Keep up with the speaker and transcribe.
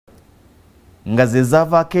nga ze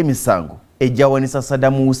zaavaako emisango egyawanisa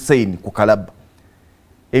Saddam Hussein ku kalaba.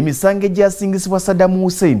 Emisango egyasingisibwa Saddam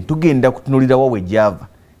Hussein tugenda kutunulirawo we gyava,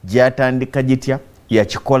 gyatandika gitya,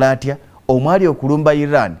 yakikola atya, omwali okulumba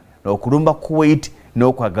Iran n'okulumba Kuwait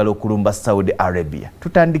n'okwagala okulumba Saudi Arabia.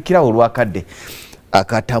 Tutandikirawo olwakadde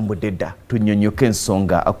akatambudde dda tunnyonnyoke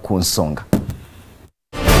ensonga ku nsonga.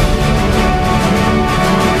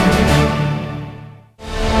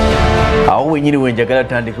 Awo wenyini wenjagala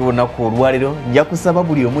tandika olunaku olwaliro, nja kusaba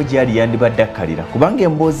buli omu gyali yandibadde akkalira kubanga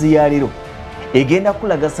emboozi ya leero egenda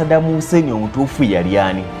kulaga Saddam Hussein omutuufu yali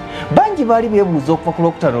ani. Bangi baali beebuuza okuva ku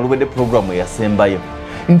Lwokutaano olubadde pulogulaamu eyasembayo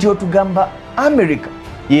nti otugamba America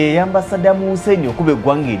yeyamba Saddam Hussein okuba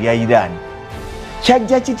eggwanga erya Iran.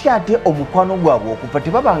 Kyajja kitya ate omukwano gwabwe okufa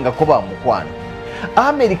tebabangako ba mukwano?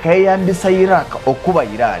 America yeyambisa Iraq okuba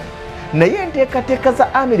Iran, naye enteekateeka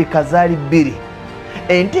za America zaali bbiri.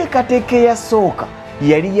 Enteekateeka eyasooka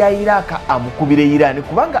yali ya Iraq amukubire Iran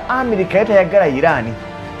kubanga America yatayagala Iran.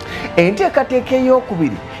 Enteekateeka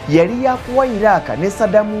ey'okubiri yali yakuwa Iraq ne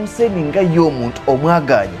Saddam Hussein nga y'omuntu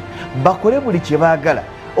omwaganya bakole buli kye baagala,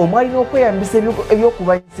 omwali n'okweyambisa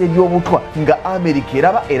ebyokulwanyisa eby'obutwa nga America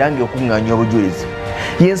eraba era ng'ekuŋŋaanya obujulizi.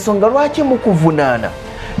 Y'ensonga lwaki mu kuvunaana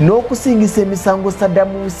n'okusingisa emisango Saddam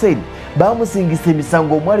Hussein baamusingisa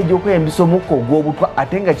emisango omwali gy'okweyambisa omukka ogw'obutwa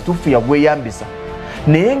ate nga kituufu yagweyambisa,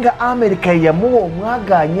 naye nga America yamuwa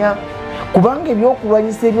omwaganya kubanga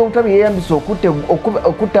ebyokulwanyisa eby'obutwa bye yeeyambisa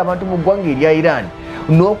okutta abantu mu ggwanga erya Iran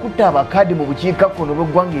n'okutta abakaadi mu bukiikakkono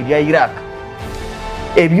bw'eggwanga erya Iraq.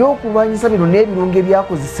 Ebyokulwanyisa bino n'ebirungo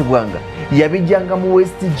ebyakozesebwanga yabijjanga mu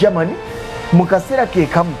West Germany. Mu kaseera ke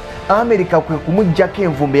kamu America kwe kumuggyako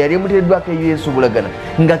envumbe yali emuteereddwako US obulagana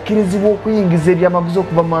ng'akkirizibwa okuyingiza ebyamaguzi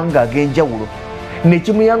okuva mu mawanga ag'enjawulo,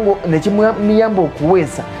 ne kimuyamba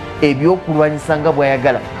okuweesa ebyokulwanyisa nga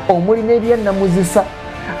bw'ayagala omuli n'ebyannamuzisa.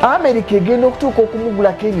 America egenda okutuuka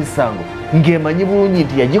okumugulako emisango ng'emanyi bulungi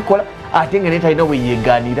nti yagikola ate nga netalina we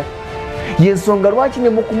yeegaanira. Y'ensonga lwaki ne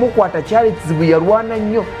mu kumukwata kyali kizibu, yalwana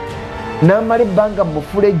nnyo n'amala ebbanga mu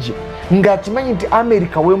fulejje ng'akimanyi nti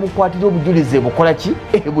America weemukwatira obujulizi ebukola ki?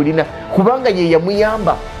 Ebulina, kubanga ye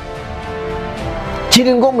yamuyamba.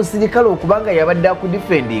 Kiringa omusirikale okubanga yabadde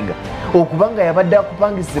akudifendinga, okubanga yabadde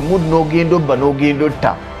akupangisa emmundu n'ogenda obba n'ogenda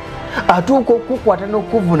otta, atuuka okukwata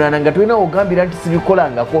n'okuvunaana nga tolina ogambira nti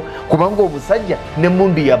sibikolangako kubanga omusajja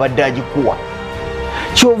n'emmundu yabadde agikuwa.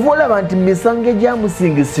 Kyova olaba nti mu misango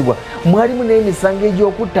egyamusingisibwa mwalimu n'emisango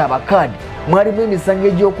egy'okutta abakaadi, mwalimu emisango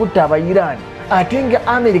egy'okutta abayiraani, ate nga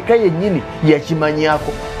America yennyini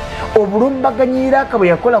yakimanyako. Obulumbaganyi Iraq bwe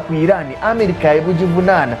yakola ku Iran, America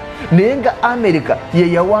yabugivunaana, naye nga America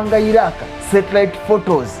ye yawanga Iraq satellite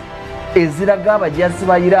photos eziraga abajaasi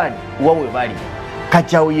ba Iran wawe bali.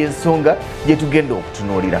 Kacyawo y'ensonga gye tugenda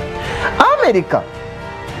okutunuulira. America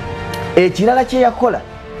ekirala kye yakola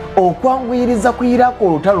okwanguyiriza ku Iraq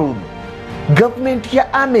olutalo luno, gavumenti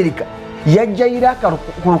ya America yajja Iraq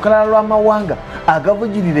ku lukalala lw'amawanga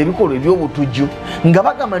agavujirira ebikolwa eby'obutujju nga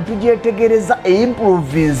bagamba nti tugyetegereza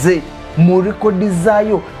eimprovinze mu likodi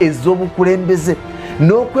zaayo ez'obukulembeze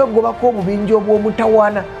n'okwegobako obubinja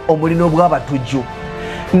obw'omutawaana omulino bw'abatujju.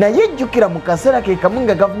 Naye jjukira mu kaseera ke kamu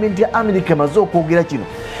nga gavumenti ya America emaze okwogera kino,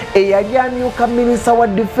 eyali amyuka minisita wa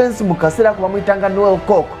defense mu kaseera ko bamuyitanga Noel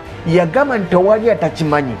Cook yagamba nti tewali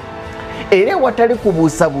atakimanyi era watali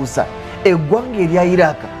kubuusabuusa eggwanga erya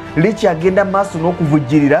Iraq likyagenda maaso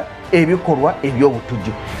n'okuvujjirira ebikolwa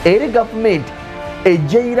eby'obutujju. Era gavumenti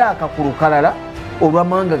ejja Iraq ku lukalala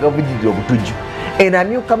olw'amawanga gavujjirira obutujju. Eno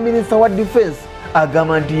amyuka minisita wa defense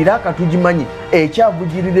agamba nti Iraq tugimanyi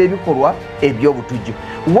ekyavujjirira ebikolwa eby'obutujju.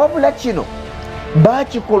 Wabula kino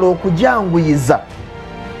baakikola okujanguyiza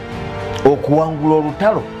okuwangula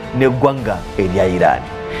olutalo n'eggwanga erya Iran.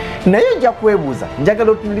 Naye nja kwebuuza,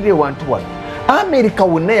 njagala otunulire wantu wano, America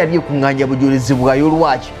wonna yali ekuŋŋaanya bujulizi bwayo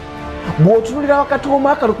lwaki? Bw'otunulira wakati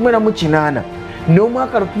w'omwaka 18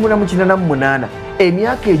 n'omwaka 1888,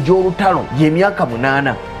 emyaka egy'olutalo gy'emyaka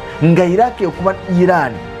 8 nga Iraq ekuba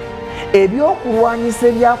Iran, ebyokulwanyisa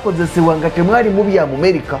ebyakozesebwa nga temwalimu bya mu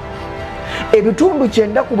America. Ebitundu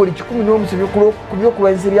 9 ku buli 11 ku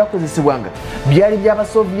byokulwanyisa ebyakozesebwanga byali by'aba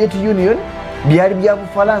Soviet Union, byali bya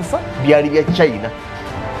Bufalansa, byali bya China.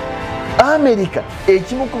 America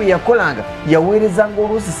ekimu ku bye yakolanga yaweerezanga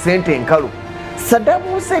oluusi ssente enkalu. Saddam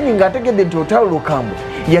Hussein ng'ategedde nti olutalo lukambwe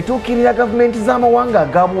yatuukirira gavumenti z'amawanga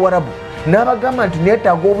aga Buwarabu n'abagamba nti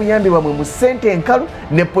neetaaga obuyambi bwamwe mu ssente enkalu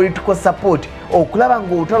ne political support okulaba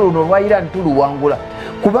ng'olutalo luno lwa Iran tuluwangula,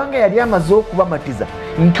 kubanga yali amaze okubamatiza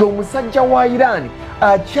nti omusajja wa Iran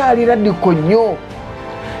akyali radiko nnyo,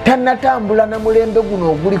 tannatambula na mulembe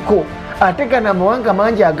guno oguliko, ate gano amawanga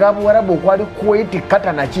mangi agabuwarabu okwali Kuwait,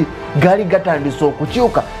 Qatar naki gaali gatandise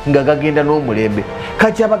okukyuka nga gagenda n'omulembe.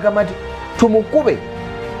 Kati abagamba nti tumukube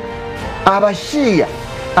abashiya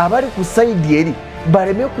abali ku sayidi eri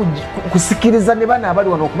baleme kusikiriza ne bana abali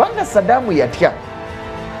wano, kubanga Saddam yatya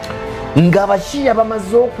ng'abashiya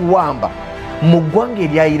bamaze okuwamba mu ggwanga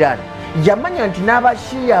erya Iran. Yamanya nti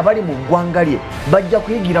n'abashiya abali mu ggwanga lye bajja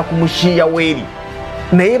kuyigira ku mushiya weeri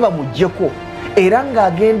naye bamuggyeko, era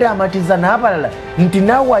ng'agenda amatiza n'abalala nti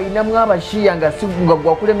naawe ayinamu abashiya nga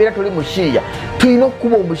gwakulembera toli mushiya, tulina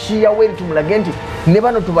okukuba omushiya weeri tumulage nti ne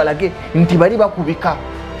bano tubalage nti bali bakubika.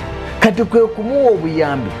 Kati kwe kumuwa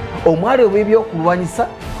obuyambi, omwali obw'ebyokulwanyisa,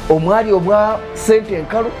 omwali obwa ssente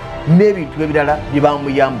enkalu n'ebintu ebirala bye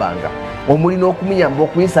bamuyambanga, omuli n'okumuyamba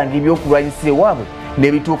okuyisanga ebyokulwanyisa ewaabwe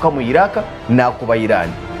nebituuka mu Iraka n'akuba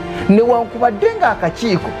Irani. Newankubadde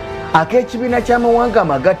ng'akakiiko ak'ekibiina ky'amawanga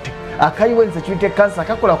amagatte akayiwenza kiyite kansa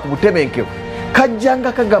akakola ku butebenkevu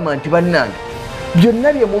kajjanga kagamba nti bannange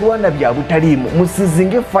byonna bye mulwana bya butaliimu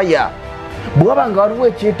musizinge faya, bw'aba nga waliwo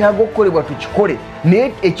ekyetaaga okukolebwa tukikole,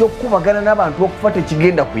 naye ekyokukubagana n'abantu okufa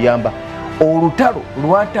tekigenda kuyamba. Olutalo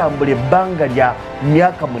lwatambula ebbanga lya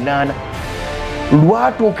myaka 8,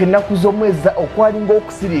 lwatuuka ennaku z'omwezi okwalinga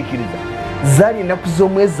okusiriikiriza zaali ennaku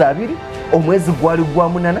z'omwezi 2, omwezi gwali gwa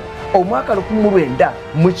 8 omwaka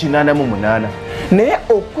 1988, naye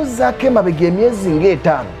okuzzaako emabega emyezi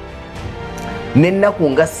nga5 n'ennaku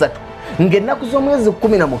nga 3 ng'ennaku z'omwezi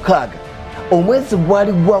 16 omwezi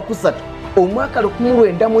gwali gwa 3 omwaka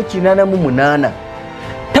 1988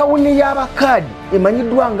 tawuni y'abakaadi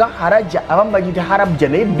emanyiddwa nga Haraja, abamu bagiyita Harabja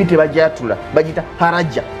naye bbi tebajatula bagiyita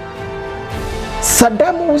Haraja.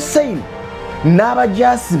 Saddam Hussein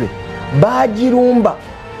n'abajaasi be baagirumba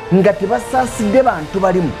nga tebasaasidde bantu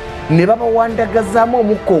balimu, ne babawandagazaamu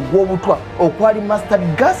omukka ogw'obutwa okwali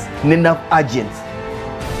mustard gas ne nav agents,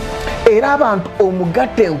 era abantu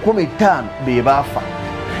omugatte 50,000 be baafa.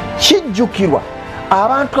 Kijjukirwa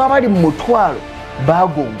abantu abali mu mutwalo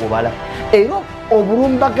baagongobala, era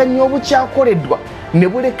obulumbaganyi obukyakoleddwa ne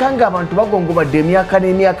buleka nga abantu bagongobadde emyaka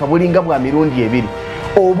n'emyaka bulinga bwa mirundi 2.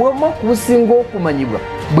 Obw'omu okubusinga okumanyibwa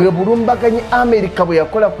bwe bulumbaganyi Amerika bwe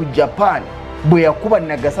yakola ku Japan bwe yakuba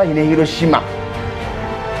Nagasaki ne Hiroshima.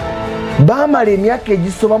 Baamala emyaka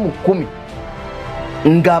egisoba mu 10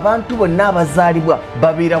 ng'abantu bonna abazaalibwa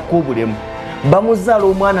babeerako obulemu. Bamuzaala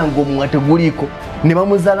omwana ng'omumwa teguliiko, ne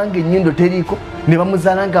bamuzaala ng'ennyindo teriiko, ne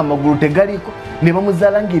bamuzaala ng'amagulu tegaliiko, ne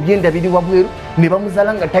bamuzaala ng'ebyenda biri wabweru, ne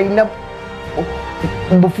bamuzaala nga talina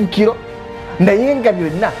bufukiro, naye nga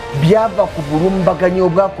byonna byava ku bulumbaganyi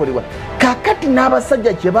obwakolebwa. Kaakati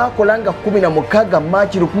n'abasajja kye baakola nga 16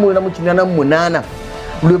 Maachi 1988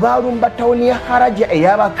 lwe baalumba tawuni ya Haraja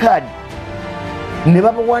ey'abakaadi ne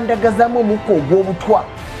babawandagazaamu omukka ogw'obutwa,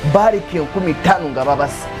 baaleka 50,000 nga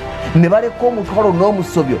babasa, ne baleka omutwalo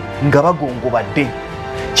n'omusobyo nga bagongobadde.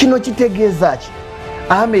 Kino kitegeeza ki?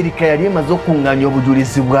 Amerika yali emaze okuŋŋaanya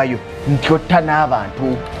obujulizi bwayo nti otta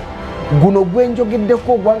n'abantu. Guno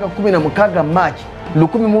gwenjogeddeko ogwanga 16 Maachi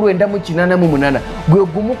 1988 gwe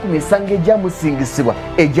gumu ku misango egyamusingisibwa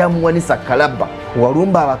egyamuwanisa kalabba,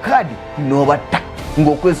 walumba abakaadi n'obatta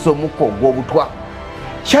ng'okwesa omukka ogw'obutwa.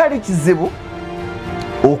 Kyali kizibu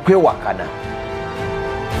okwewakana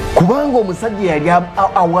kubanga omusajja yali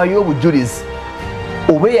awaayo obujulizi,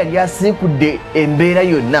 oba yali asiikudde embeera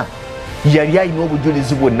yonna, yali alina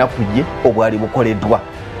obujulizi bwonna ku ye obwali bukoleddwa.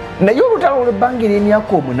 Naye olutalo olw'ebbanga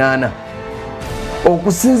ery'emyaka 8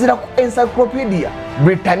 okusinziira ku Encyclopedia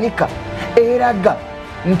Britannica eraga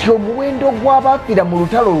nti omuwendo gw'abaafiira mu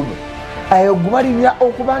lutalo luno gubalirira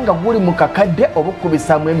okuba nga guli mu kakadde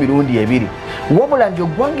obukubisaamu emirundi 2, wabula nti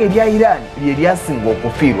eggwanga erya Iran lye lyasinga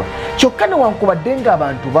okufiirwa. Kyokka newankubadde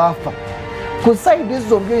ng'abantu baafa, ku sayidi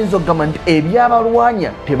zombi oyinza okugamba nti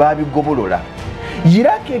ebyabalwanya tebaabigobolola.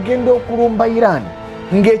 Iraq egenda okulumba Iran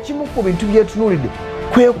ng'ekimu ku bintu byetunuulidde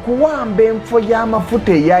kwe kuwamba enfo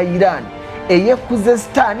y'amafuta eya Iran ey'e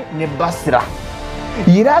Khuzestan ne Basra.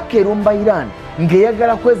 Iraq erumba Iran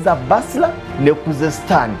ng'eyagala kweza Basra ne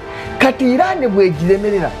Khuzestan. Kati Iran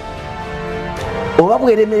bwegiremerera oba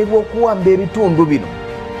bweremererwa okuwamba ebitundu bino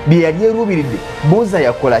bye yali eruubiridde, buuza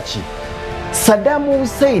yakola ki? Saddam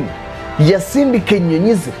Hussein yasindika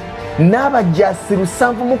ennyonyi ze n'abajaasi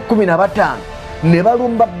 715 ne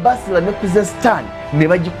balumba Basra ne Khuzestan ne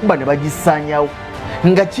bagikuba ne bagisaanyawo,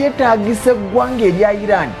 nga kyetaagisa eggwanga erya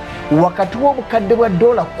Iran wakati w'obukadde bwa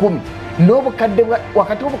 $10 n'obukadde bwa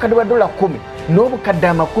 $10 n'obukadde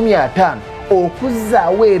 50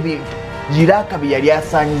 okuzzaawo ebintu Iraq bye yali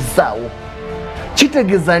asaanyizaawo.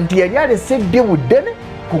 Kitegeeza nti yali alesedde buddene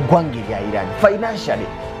ku ggwanga erya Iran financially.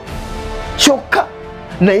 Kyokka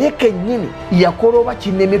naye kennyini yakola oba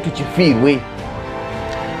kineme tukifiirwe.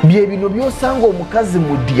 Bye bino byosanga omukazi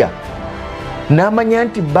mudya n'amanya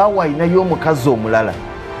nti bbaawe alinayo omukazi omulala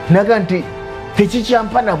naga nti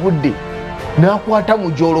tekikyampa na budde n'akwata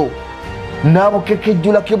mujolo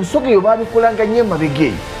n'abukekejjulako ebusoga eyo baabikolanga nnyo emabega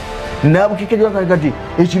eyo n'abukekejjulako kati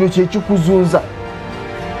ekino kyekikuzunza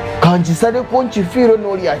kankisaleko nkifiirwe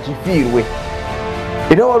n'oli akifiirwe.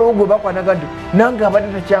 Era waliwo gwe bakwanaga nti nange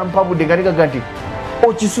abadde takyampa budde ngaligaga nti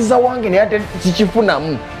okisuza wange naye ate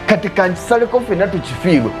kikifunamu kati kankisaleko ffenna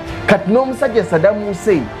tukifiirwe. Kati n'omusajja Saddam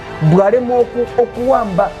Hussein bw'alema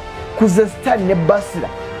okuwamba Kuzestan ne Basra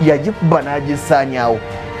yagikuba n'agisaanyaawo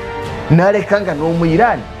n'aleka nga n'omu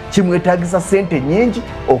Iran kimwetaagisa sente nnyingi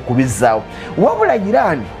okubizaawo. Wabula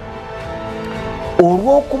Iran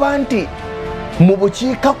olw'okuba nti mu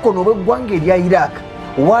bukiikakkono bw'eggwanga erya Iraq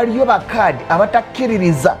waliyo bakaadi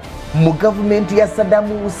abatakkiririza mu gavumenti ya Saddam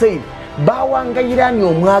Hussein baawanga Iran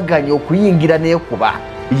omwaganya okuyingira n'ekuba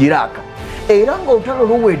Iraq. Era ng'olutalo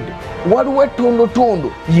luwedde waliwo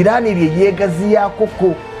ettundutundu Iran lye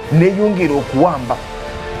yeegaziyaakoko n'eyongera okuwamba.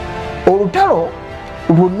 Olutalo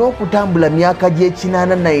lwonna okutambula myaka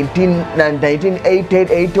gy'ekinaana 1980,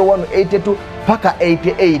 81, 82 paka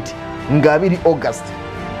 88 nga 2 August.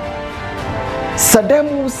 Saddam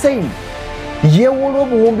Hussein yeewola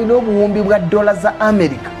obuwumbi n'obuwumbi bwa dola za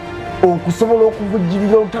Amerika okusobola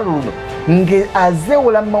okuvujjirira olutalo luno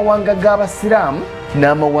ng'azeewola mu mawanga g'abasiraamu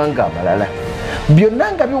n'amawanga amalala.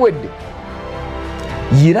 Byonna nga biwedde,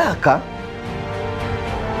 Iraq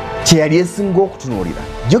kye yali esinga okutunuulira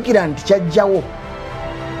jjukira nti kyajjawo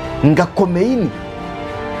nga Khomeini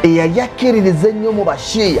eyali akkiririza ennyo mu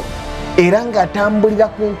bashiya era ng'atambulira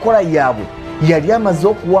ku nkola yaabwe yali amaze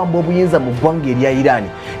okuwamba obuyinza mu ggwanga erya Iran.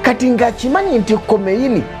 Kati ng'akimanyi nti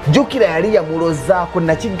Khomeini jjukira yali yamulozaako,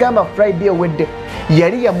 nakigamba Friday ewedde,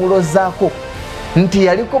 yali yamulozaako nti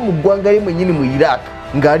yaliko mu ggwanga lye mwennyini mu Iraq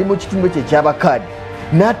ng'ali mu kitundu kye ky'abakaadi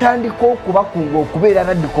n'atandika okubakunga okubeera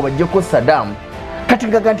naddiko bajjeko Saddam. Kati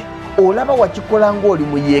ngaga nti olaba wakikola ng'oli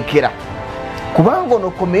muyeekera kubanga ono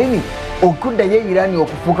Khomeini okuddayo Iran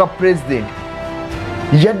okufuuka president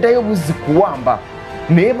yaddayo buzzi kuwamba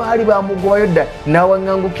naye baali bamugobayo dda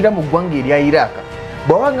n'awaŋŋangukira mu ggwanga erya Iraq.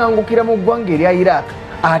 Bw'awaŋŋangukira mu ggwanga erya Iraq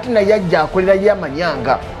ate naye ajja akolerayo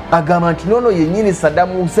amanyanga agamba nti noono yennyini Saddam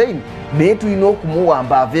Hussein naye tulina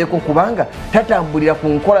okumuwamba aveeko kubanga tatambulira ku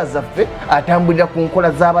nkola zaffe, atambulira ku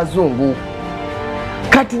nkola z'abazungu.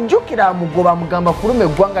 Kati jjukira amugoba amugamba fuluma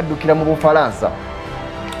eggwanga addukira mu Bufalansa.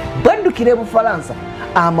 Bwaddukira e Bufalansa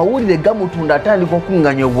amawulire gamutunda atandika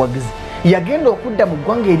okuŋŋanya obuwagizi. Yagenda okudda mu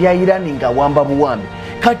ggwanga erya Iran ng'awamba buwambi.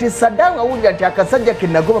 Kati Saddam awulira nti akasajja ke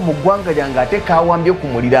nagoba mu ggwanga lyange ate kaawambye ku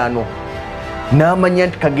muliraano. N'amanya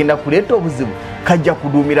nti kagenda kuleeta obuzibu, kajja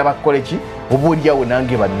kuduumira bakole ki oboolyawo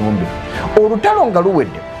nange bannumbe. Olutalo nga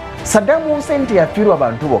luwedde, Saddam Hussein teyafiirwa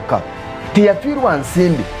bantu bokka, teyafiirwa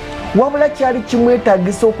nsimbi, wabula kyali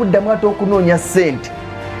kimwetaagisa okuddamu ate okunoonya ssente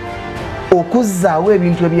okuzzaawo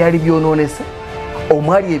ebintu ebyali byonoonese,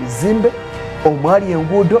 omwali ebizimbe, omwali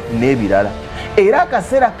enguudo n'ebirala. Era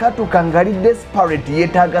akaseera katuuka ngali desperate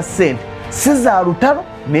yeetaaga ssente, si za lutalo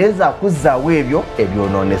naye za kuzzaawo ebyo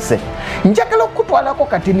ebyonoonese. Njagala okutwalako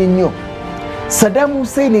katini nnyo Saddam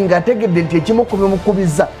Hussein ng'ategedde nti ekimu ku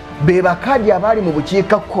bimukubiza be bakaadi abaali mu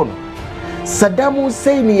bukiikakkono. Saddam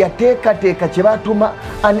Hussein yateekateeka kye baatuma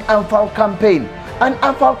an anfal campaign. An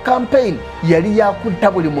anfal campaign yali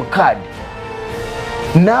yakutta buli mukaadi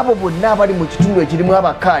n'abo bonna abali mu kitundu ekirimu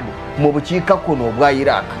abakaadi mu bukiikakkono obwa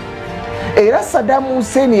Iraq. Era Saddam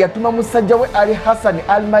Hussein yatuma musajja we Ali Hassan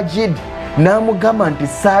al-Majid n'amugamba nti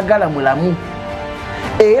saagala mulamu.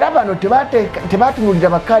 Era bano tebaatunulira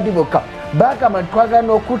bakaadi bokka, bagamba nti twagala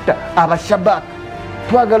n'okutta abashabak,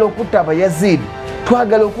 twagala okutta abayazidi,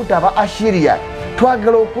 twagala okutta aba ashiriya,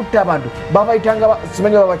 twagala okutta abantu babayitanga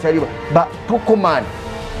simanyi babakyaliba ba tukuman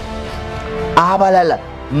abalala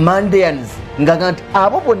mandeans, nga nti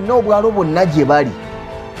abo bonna obwalo bonna gye bali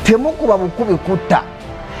temukuba bukubi kutta.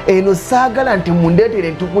 Eno saagala nti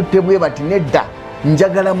mundeetere ntukutte bwe bati, nedda,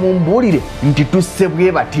 njagala mumbuulire nti tusse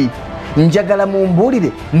bwe bati, njagala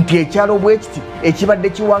mumbuulire nti ekyalo bwe kiti ekibadde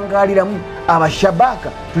kiwangaaliramu abashabaka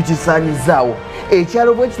tukisaanyizaawo,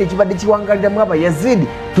 ekyalo bwe kiti ekibadde kiwangaaliramu abayazidi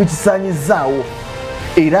tukisaanyizaawo.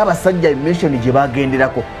 Era abasajja emishoni gye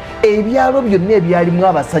bagenderako, ebyalo byonna ebyalimu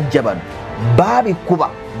abasajja bano baabikuba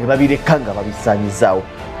ne babireka nga babisaanyizaawo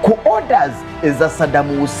ku orders eza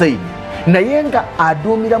Saddam Hussein. Naye nga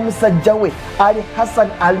aduumira musajja we Ali Hassan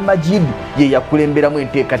al-Majid ye yakulemberamu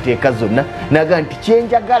enteekateeka zonna, naga nti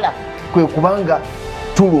kyenjagala kwe kubanga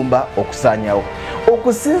tulumba okusaanyawo.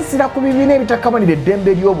 Okusinsira ku bibiina ebitakamanira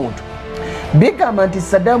eddembe ly'obuntu bigamba nti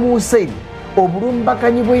Saddam Hussein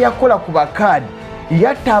obulumbaganyi bwe yakola ku bakaadi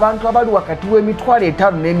yatta abantu abali wakati w'emitwalo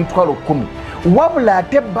 5 n'emitwalo 10 wabula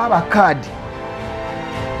ate bo abakaadi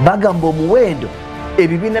bagamba omuwendo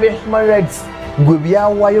ebibiina bya human rights gwe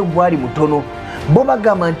byawaayo gwali mutono bo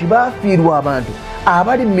bagamba nti baafiirwa abantu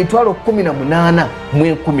abali mu mitwalo 18 mu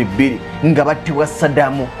 12 nga battibwa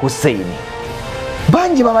Saddam Hussein.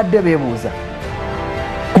 Bangi babadde beebuuza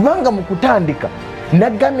kubanga mu kutandika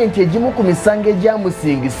nagambye nti egimu ku misango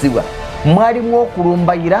egyamusingisibwa mwalimu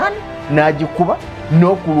okulumba Iran n'agikuba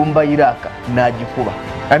n'okulumba Iraq n'agikuba.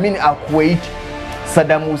 Kuwait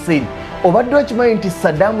Saddam Hussein obadde okimanyi nti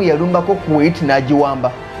Saddam yalumbako Kuwait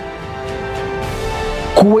n'agiwamba.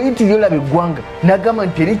 Kuwait lyolaba eggwanga nagamba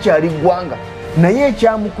nti erikyali ggwanga naye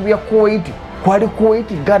ekyamukubya Kuwait kwali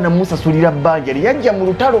Kuwait gaana musasulira bbanja lyajja mu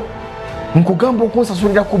lutalo nkugamba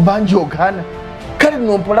okunsasulira ku bbanja ogaana. Kale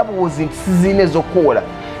nompola buwozi nti sizina ez'okuwola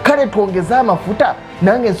kale twongeze amafuta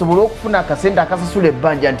nange nsobole okufuna akasente akasasula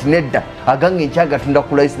ebbanja nti nedda agange nkyagatunda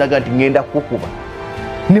ku layisi naga nti ngenda kukuba.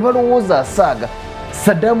 Ne balowooza asaaga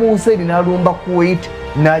Saddam Hussein n'alumba Kuwait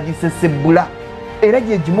n'agisesebbula era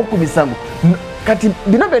gye gimu ku misango. Kati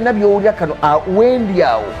bino byonna byowulira kano wendi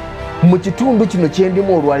awo mu kitundu kino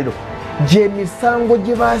kyendimu olwaliro gy'emisango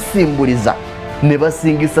gye baasimbuliza ne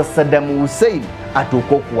basingisa Saddam Hussein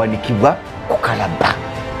atuuka okuwanikibwa ku kalaba.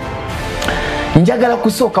 Njagala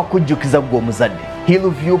kusooka kujjukiza gwe omuzadde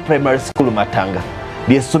Hillview Primary School Matanga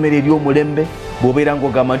ly'essomero ery'omulembe bw'obeera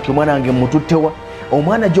ng'ogamba nti omwana wange mututtewa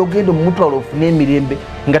omwana gy'ogenda omumutwala ofune emirembe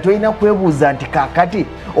nga tolina kwebuuza nti kaakati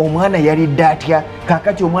omwana yalidde atya,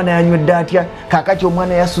 kaakati omwana yanywedde atya, kaakati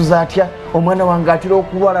omwana yasuza atya, omwana wange atera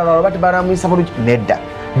okulwala bati baramuyisa bulungi. Nedda,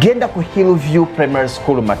 genda ku Hillview Primary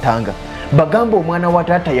School Matanga bagamba omwana wa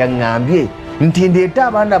taata yaŋŋambye nti ndeeta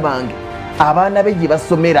abaana bange abaana be gye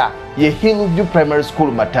basomera ye Hillview Primary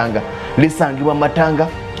School Matanga. Lisangibwa Matanga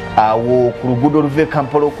awo ku luguudo oluva e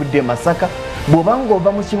Kampala okudda e Masaka. Bw'obanga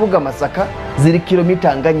ova mu kibuga Masaka ziri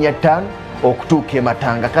kilomita nga 4 okutuuka e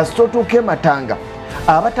Matanga. Kasita otuuka e Matanga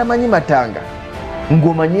abatamanyi Matanga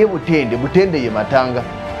ng'omanye Butende ye Matanga.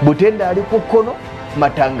 Butende ali ku kkono,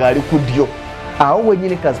 Matanga ali ku ddyo. Awo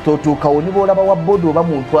wenyini kasita otuukawo ne bw'olaba wa boda oba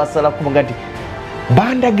muntu asalaku nga nti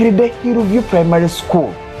bandagiridde Hillview Primary School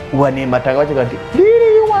wane Matanga bakiga nti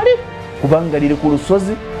liri wali kubanga liri ku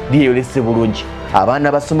lusozi lyeyolese bulungi.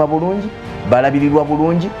 Abaana basoma bulungi, balabirirwa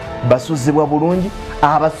bulungi, basuzibwa bulungi,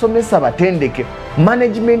 abasomesa batendeke.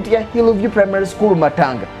 Management ya Hillview Primary School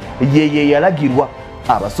Matanga yeye yalagirwa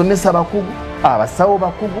abasomesa bakugu, abasawo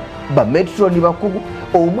bakugu, bametroni bakugu.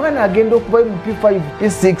 Omwana agenda okuba mu P5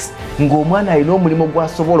 P6 ng'omwana alina omulimu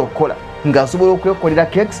gw'asobola okukola, ng'asobola okwekolera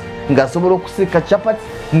cakes, ng'asobola okusika chapati,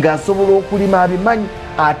 ng'asobola okulima abimanyi,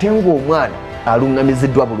 ate ng'omwana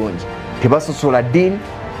aluŋŋamiziddwa bulungi. Tebasosola ddiini.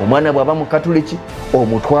 Omwana bw'aba mu Katuliki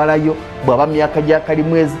omutwalayo, bw'aba myaka gya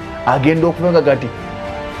kalimwezi agenda okubenga gati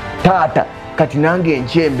taata kati nange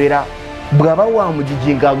enkyembera. Bw'aba wa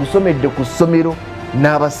mugigi ng'agusomedde ku ssomero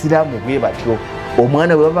n'abasiraamu bwe batyo.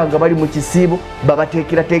 Omwana bwe babanga bali mu kisiibo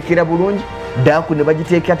babateekerateekera bulungi, daaku ne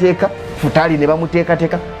bagiteekateeka, futaali ne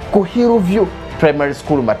bamuteekateeka. Ku Hillview Primary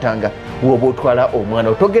School Matanga woba otwala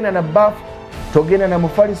omwana togenda na baafu, togenda na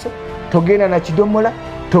mufaliso, togenda na kidomola,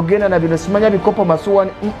 togenda na bino simanya bikopo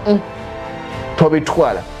masuwani,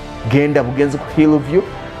 tobitwala. Genda bugenzi ku Hillview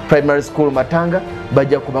Primary School Matanga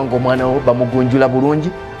bajja kubanga omwana wo bamugunjula bulungi,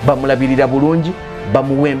 bamulabirira bulungi,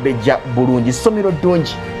 bamuwembejja bulungi. Ssomero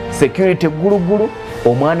ddungi, security gulugulu,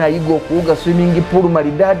 omwana ayiga okuwuga swimming pool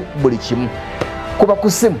malidadi, buli kimu. Kuba ku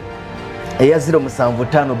ssimu eya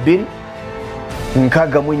 0752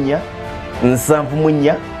 64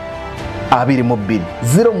 74 22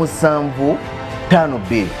 0752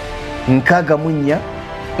 64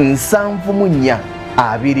 74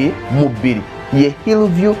 22 ye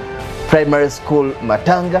Hillview Primary School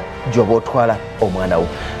Matanga gy'oba otwala omwana wo.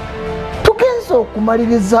 Tugenza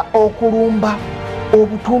okumaliriza okulumba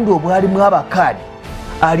obutundu obwalimu abakaadi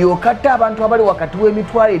alyoka atta abantu abali wakati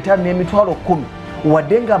w'emitwalo 5 n'emitwalo 10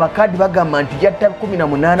 wadde nga abakaadi bagamba nti yatta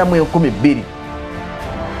 18 mu 12.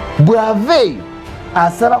 Bw'aveeyo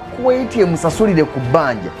asaba Kuwait emusasulire ku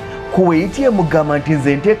bbanja. Kuwait emugamba nti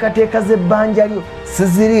nze enteekateeka z'ebbanja lyo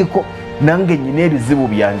siziriiko nange nnyina ebizibu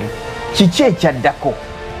byange. Kiki ekyaddako?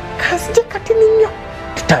 Kasite kati nnyo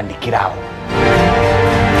tutandikirawo.